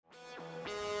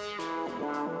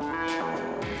Hey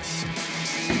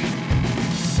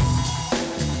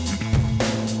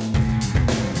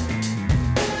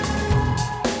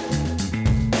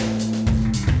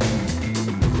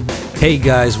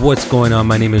guys, what's going on?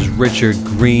 My name is Richard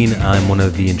Green. I'm one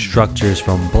of the instructors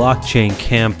from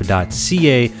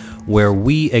blockchaincamp.ca, where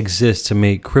we exist to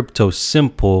make crypto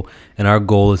simple, and our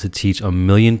goal is to teach 1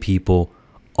 million people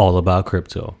all about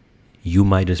crypto. You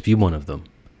might just be one of them.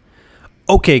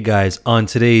 Okay guys, on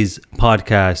today's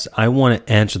podcast, I want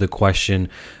to answer the question,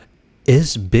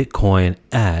 is Bitcoin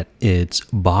at its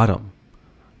bottom?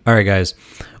 All right guys,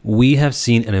 we have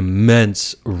seen an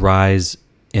immense rise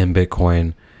in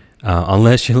Bitcoin.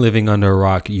 Unless you're living under a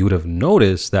rock, you would have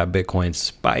noticed that Bitcoin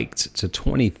spiked to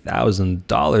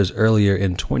 $20,000 earlier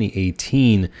in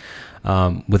 2018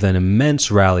 with an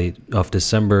immense rally of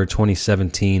December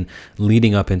 2017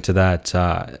 leading up into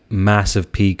that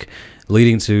massive peak,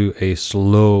 leading to a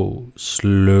slow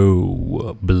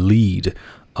bleed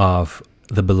of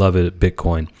the beloved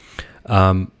Bitcoin.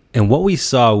 And what we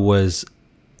saw was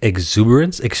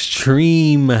exuberance,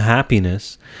 extreme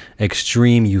happiness,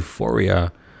 extreme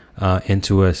euphoria,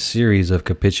 into a series of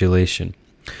capitulation.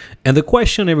 And the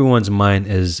question on everyone's mind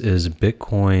is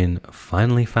Bitcoin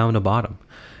finally found a bottom?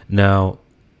 Now,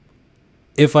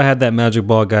 if I had that magic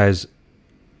ball, guys,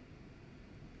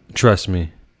 trust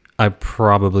me, I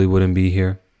probably wouldn't be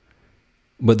here.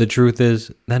 But the truth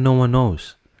is that no one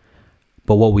knows.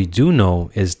 But what we do know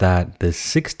is that the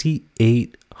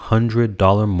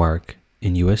 $6,800 mark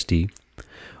in USD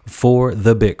for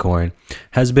the Bitcoin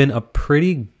has been a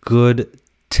pretty good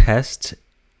test,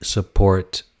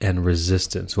 support, and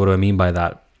resistance. What do I mean by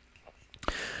that?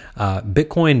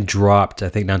 Bitcoin dropped, I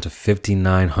think, down to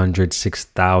 5,900,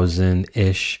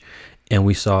 6,000-ish, and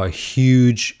we saw a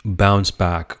huge bounce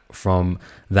back from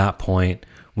that point.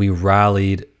 We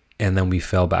rallied, and then we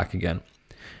fell back again.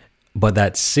 But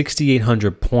that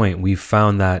 6,800 point, we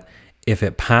found that if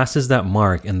it passes that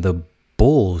mark and the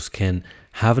bulls can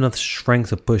have enough strength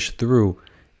to push through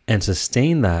and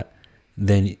sustain that,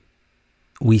 then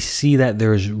we see that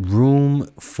there's room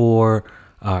for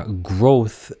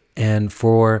growth and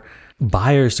for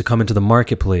buyers to come into the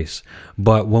marketplace.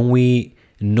 But when we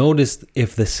notice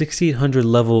if the 6,800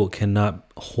 level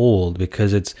cannot hold,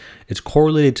 because it's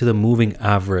correlated to the moving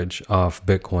average of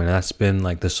Bitcoin, that's been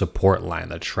like the support line,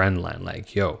 the trend line,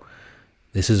 like, yo,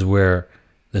 this is where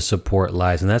the support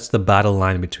lies. And that's the battle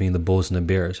line between the bulls and the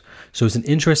bears. So it's an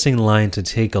interesting line to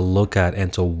take a look at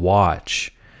and to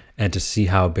watch, and to see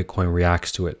how Bitcoin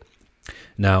reacts to it.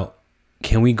 Now,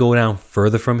 can we go down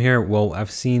further from here? Well,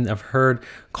 I've heard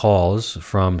calls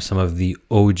from some of the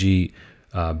OG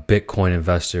Bitcoin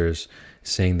investors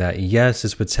saying that yes,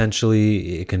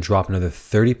 it can drop another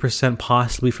 30%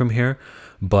 possibly from here,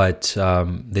 but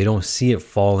they don't see it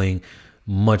falling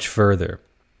much further.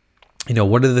 You know,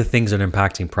 what are the things that are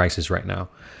impacting prices right now?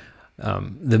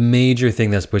 The major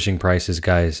thing that's pushing prices,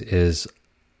 guys, is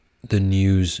the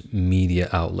news media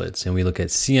outlets, and we look at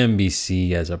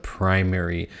CNBC as a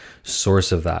primary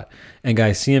source of that. And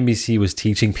guys, CNBC was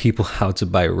teaching people how to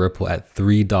buy Ripple at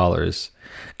 $3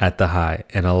 at the high,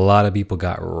 and a lot of people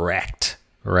got wrecked,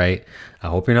 right? I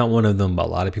hope you're not one of them, but a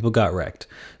lot of people got wrecked.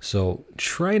 So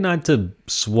try not to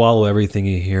swallow everything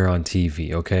you hear on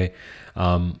TV, okay?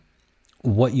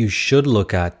 What you should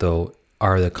look at, though,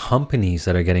 are the companies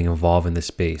that are getting involved in this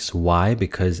space. Why?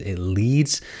 Because it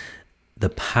leads the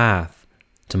path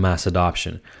to mass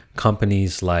adoption.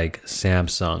 Companies like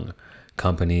Samsung,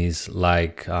 companies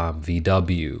like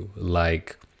VW,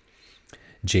 like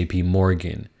JP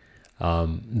Morgan,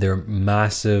 they're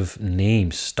massive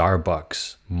names,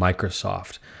 Starbucks,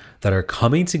 Microsoft, that are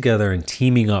coming together and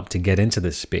teaming up to get into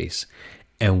this space.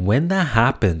 And when that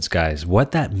happens, guys,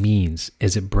 what that means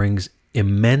is it brings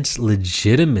immense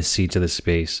legitimacy to the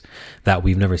space that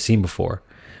we've never seen before,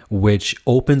 which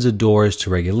opens the doors to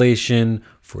regulation,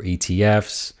 for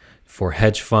ETFs, for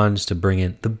hedge funds to bring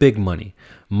in the big money.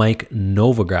 Mike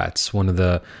Novogratz, one of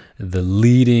the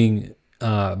leading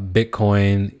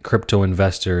Bitcoin crypto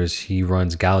investors, he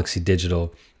runs Galaxy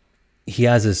Digital. He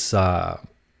has this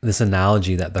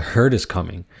analogy that the herd is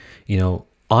coming. You know,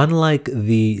 unlike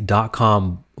the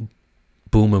 .com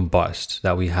boom and bust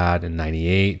that we had in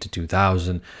 98 to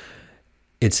 2000,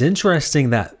 it's interesting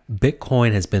that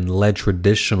Bitcoin has been led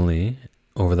traditionally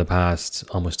over the past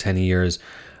almost 10 years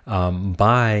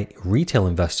by retail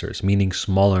investors, meaning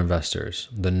smaller investors,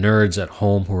 the nerds at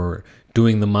home who are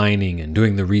doing the mining and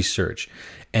doing the research.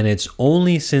 And it's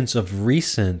only since of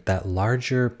recent that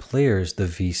larger players, the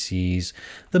VCs,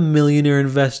 the millionaire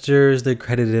investors, the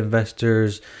accredited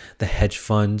investors, the hedge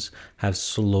funds have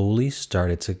slowly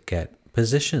started to get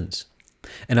positions.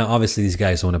 And now obviously these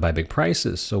guys don't want to buy big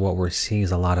prices. So what we're seeing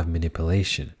is a lot of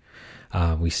manipulation.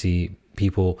 We see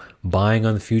people buying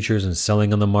on the futures and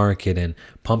selling on the market and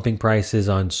pumping prices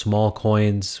on small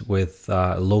coins with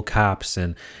low caps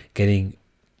and getting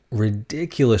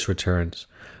ridiculous returns.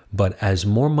 But as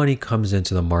more money comes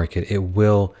into the market, it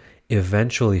will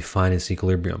eventually find its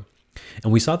equilibrium.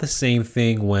 And we saw the same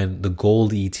thing when the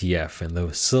gold ETF and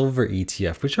the silver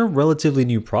ETF, which are relatively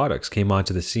new products, came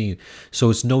onto the scene. So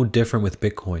it's no different with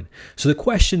Bitcoin. So the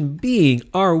question being,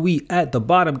 are we at the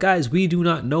bottom? Guys, we do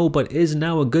not know, but is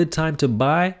now a good time to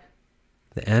buy?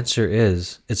 The answer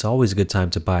is it's always a good time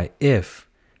to buy if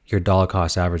you're dollar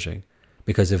cost averaging.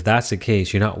 Because if that's the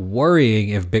case, you're not worrying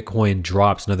if Bitcoin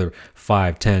drops another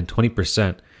 5, 10,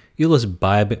 20%. You'll just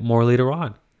buy a bit more later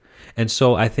on. And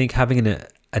so I think having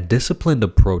a disciplined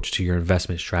approach to your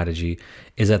investment strategy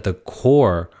is at the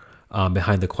core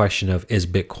behind the question of, is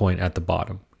Bitcoin at the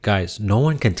bottom? Guys, no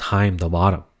one can time the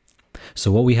bottom.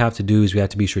 So what we have to do is we have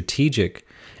to be strategic.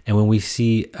 And when we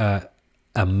see a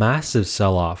massive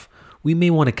sell-off, we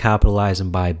may want to capitalize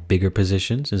and buy bigger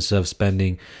positions instead of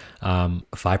spending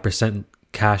 5%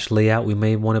 cash layout. We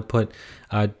may want to put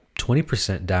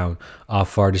 20% down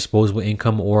off our disposable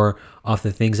income or off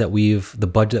the things that the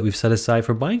budget that we've set aside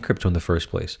for buying crypto in the first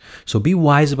place. So be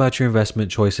wise about your investment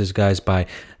choices, guys, by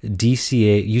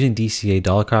using DCA,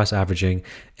 dollar cost averaging,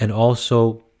 and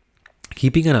also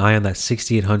keeping an eye on that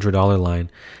 $6,800 line.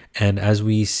 And as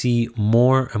we see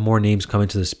more and more names come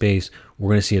into the space, we're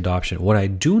going to see adoption. What I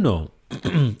do know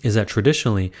is that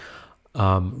traditionally,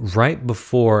 right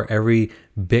before every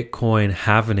Bitcoin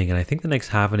halvening, and I think the next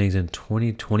halvening is in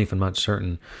 2020 if I'm not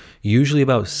certain, usually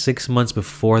about 6 months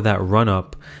before that run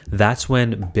up, that's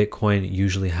when Bitcoin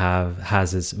usually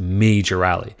has its major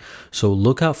rally. So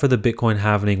look out for the Bitcoin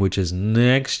halvening, which is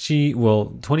next year,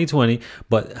 2020,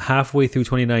 but halfway through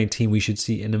 2019 we should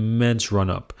see an immense run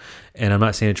up. And I'm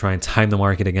not saying to try and time the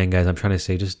market again, guys. I'm trying to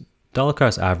say just dollar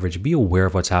cost average, be aware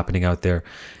of what's happening out there,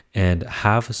 and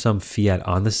have some fiat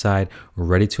on the side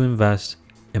ready to invest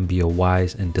and be a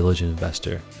wise and diligent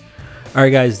investor. All right,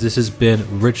 guys, this has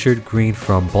been Richard Green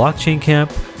from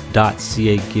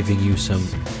blockchaincamp.ca giving you some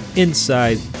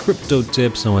inside crypto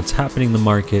tips on what's happening in the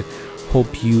market.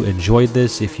 Hope you enjoyed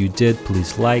this. If you did,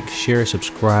 please like, share,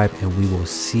 subscribe, and we will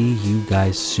see you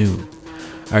guys soon.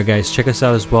 All right, guys, check us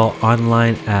out as well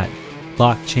online at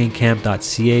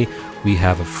blockchaincamp.ca. We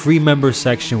have a free member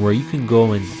section where you can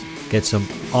go and get some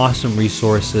awesome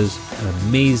resources, an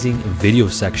amazing video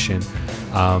section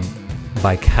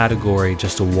by category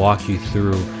just to walk you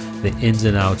through the ins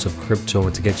and outs of crypto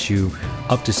and to get you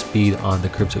up to speed on the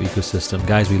crypto ecosystem.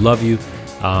 Guys, we love you.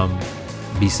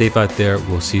 Be safe out there.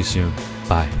 We'll see you soon.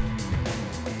 Bye.